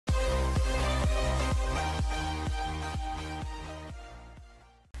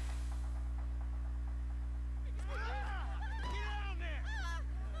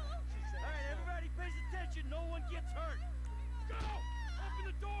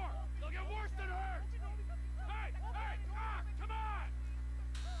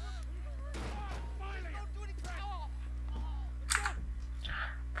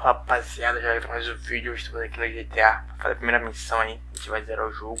Fala, rapaziada, já mais um vídeo. Estou aqui no GTA para fazer a primeira missão aí. A gente vai zerar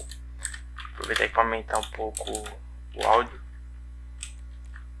o jogo. Aproveitar aqui para aumentar um pouco o áudio.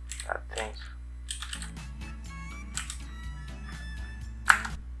 Tá tenso.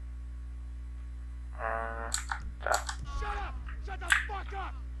 Tá.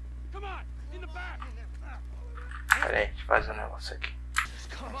 Pera aí, deixa eu fazer um negócio aqui.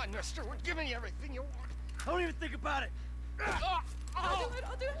 Come on, mister, we're giving you everything you want. Don't even think about it. I'll do it.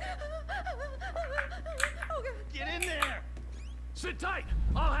 Okay. Get in there. Sit tight.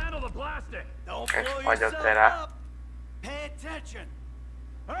 I'll handle the blasting. Don't A blow gente pode yourself alterar. up. Pay attention.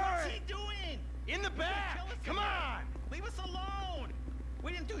 What's he doing? In the back. Come on. Leave us alone.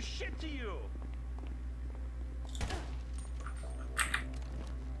 We didn't do shit to you.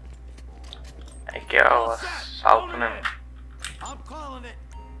 Aqui é o assalto, né? I'm calling it.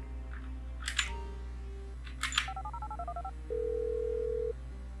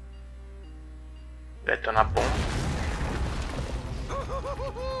 Detona a bomba.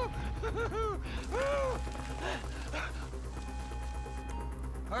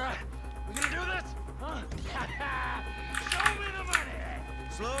 All right, we gonna do this? Huh? Show me the money.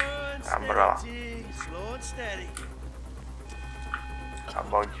 Slow and Bora lá. steady. Slow and steady.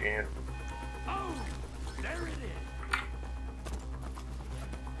 Acabar o dinheiro. Oh, there it is.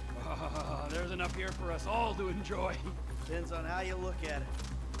 Oh, there's enough here for us all to enjoy. Depends on how you look at it.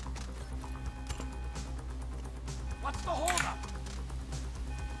 What's the holdup?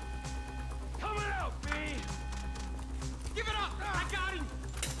 Coming out, B. Give it up. I got him.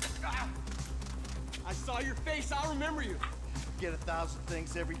 I saw your face. I'll remember you. Get 1,000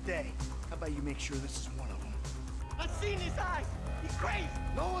 things every day. How about you make sure this is one of them? I've seen his eyes. He's crazy.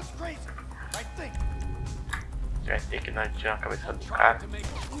 No one's crazy. Right thing. Já vai ter que dar tiro na cabeça do cara. To make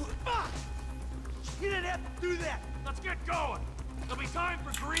You didn't have to do that. Let's get going. There'll be time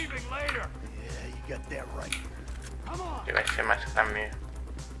for grieving later. Yeah, you got that right. Come on. Que vai ser mais caminho.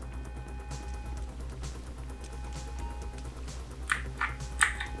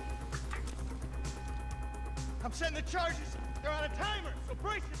 I'm setting the charges. They're on a timer, so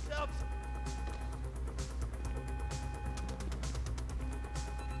brace yourselves.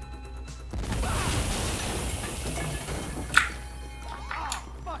 Oh,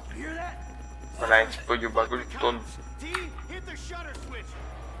 fuck, you hear that? Olha lá, explodiu o bagulho todo. T, hit the shutter switch.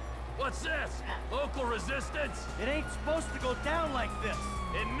 What's this? Local resistance? It ain't supposed to go down like this.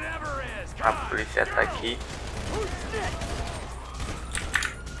 It never is. A polícia tá aqui. Who's this?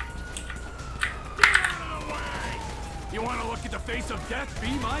 Get out of the way! You want to look at the face of death?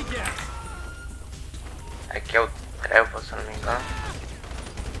 Be my guest. Aqui é o Trevor, se eu não me engano.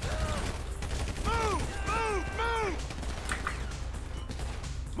 Move! Move! Move!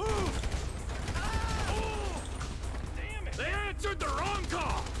 Move! Oh, damn it! They answered the wrong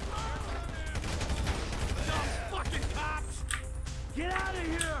call. Some fucking cops! Get out of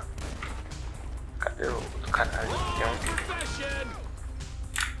here! Cadê o do canal? Tem Wrong profession!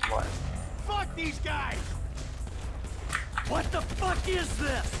 Bora. Fuck these guys! What the fuck is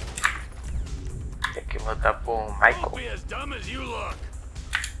this? Tem que voltar pro Don't Michael. be as dumb as you look.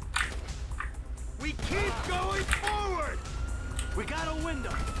 We keep going forward! We got a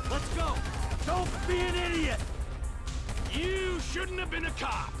window. Let's go. Don't be an idiot! You shouldn't have been a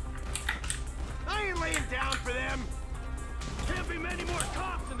cop. I ain't laying down for them. Can't be many more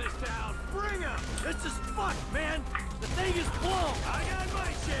cops in this town. Bring them! This is fucked, man! The thing is blown! I got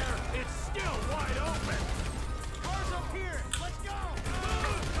my share. It's still wide open. Cars up here! Let's go!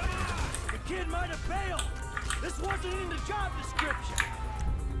 Move, come on. The kid might have bailed! This wasn't in the job description!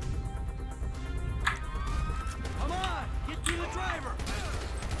 Come on! Get to the driver!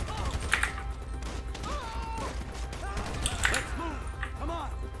 Let's move! Come on!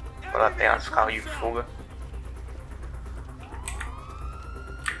 Lá tem os carros de fuga.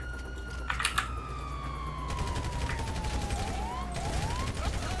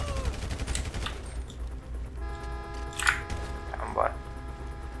 Vambora.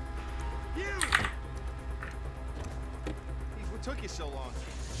 What took you so long?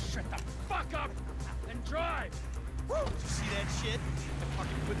 Shut the fuck up and drive. Woo! Did you see that shit? I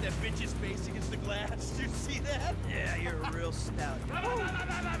fucking put that bitch's face against the glass. Did you see that? Yeah, you're a real stout. A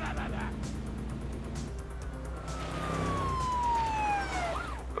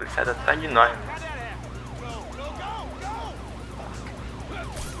polícia tá atrás de nós, né? How'd that happen? Go, go, go, go!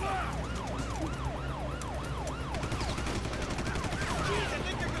 Jeez, I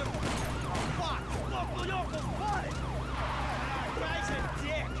think they're gonna... Oh, fuck! Local spotted! Guy's a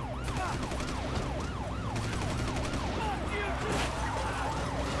dick!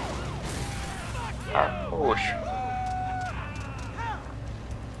 Poxa.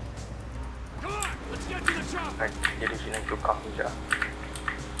 Tá dirigindo aqui o carro já.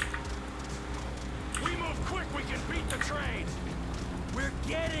 We move quick, we can beat the train. We're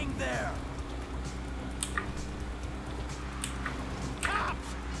getting there.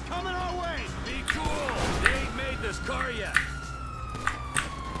 Cops! Coming our way! Be cool. They ain't made this car yet.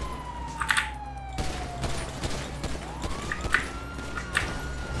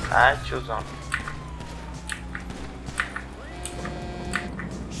 Ah, tiozão.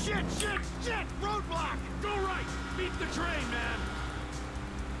 Shit! Roadblock! Go right. Beat the train, man.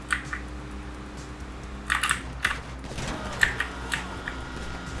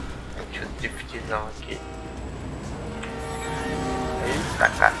 Deixa eu driftzão aqui. Eita,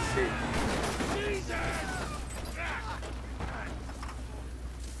 cacete.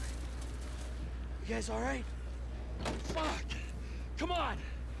 You guys alright? Fuck. Come on.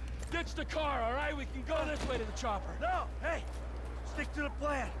 Ditch the car, all right? We can go this way to the chopper. No! Hey! Stick to the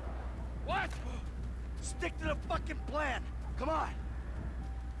plan! What? Stick to the fucking plan! Come on!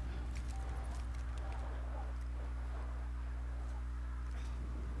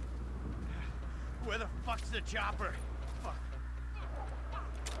 Where the fuck's the chopper? Fuck.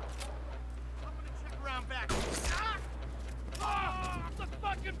 I'm gonna check around back. Ah! Oh, the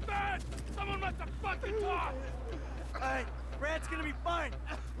fucking fence! Someone must have fucking talked! Alright, Brad's gonna be fine.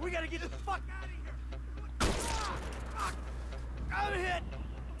 We gotta get the fuck out of here. Ah! I'm hit!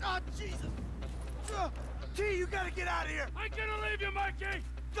 Oh, Jesus! T, you gotta get out of here! I'm gonna leave you, Mikey!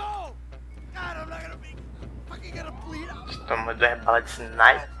 Go! God, I'm not gonna be fucking gonna bleed out. Toma 2 balas de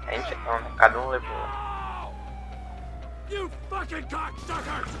sniper. A gente não, né? Cada um levou. Oh! You fucking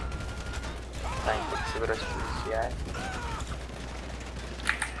cocksuckers! Tá, enquanto segura os policiais.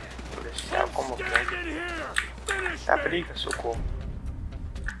 Policial como que? Tá, briga, socorro.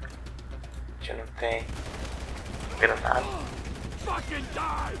 A gente não tem granada. Fucking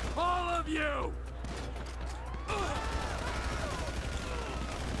die! All of you!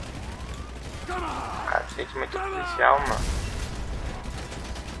 Come on! Cacete, muito policial, mano.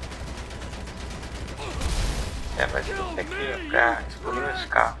 É, vai ter que ficar explodindo esse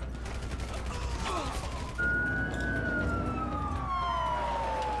carro.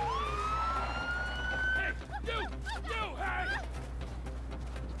 Hey, you! Hey!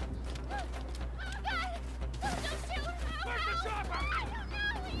 Where's the chopper?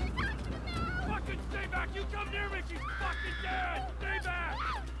 Fucking stay back! You come near me, she's fucking dead! Stay back!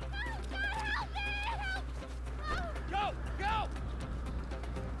 Go! Go!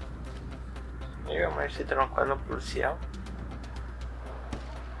 Eu, mas se trancou no policial.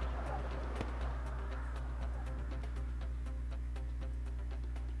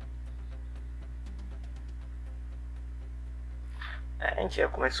 É, a gente já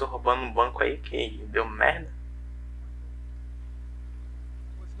começou roubando um banco aí que deu merda.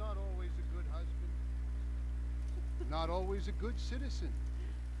 Was not always a good husband, not always a good citizen.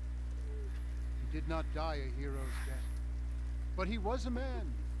 He did not die a hero's death, but he was a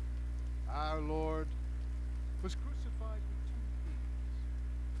man. Our Lord was crucified with 2 thieves.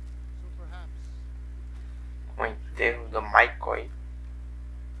 So perhaps O enterro do Michael aí.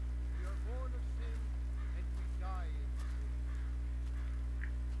 we are born of sin and we die in sin.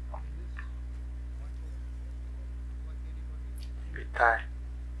 In this, one day, like anyone else, Evitar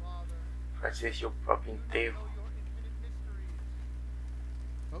Father, fazer seu próprio we know enterro. your infinite mysteries,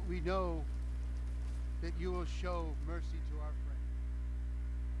 but we know that you will show mercy to our friends.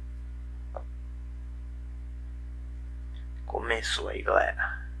 Começou aí,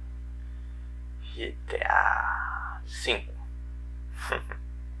 galera. GTA V.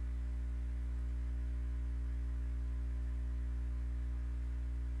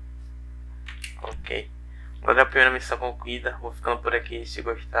 Ok. Agora a primeira missão concluída. Vou ficando por aqui. Se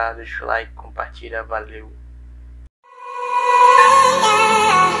gostar, deixa o like, compartilha. Valeu.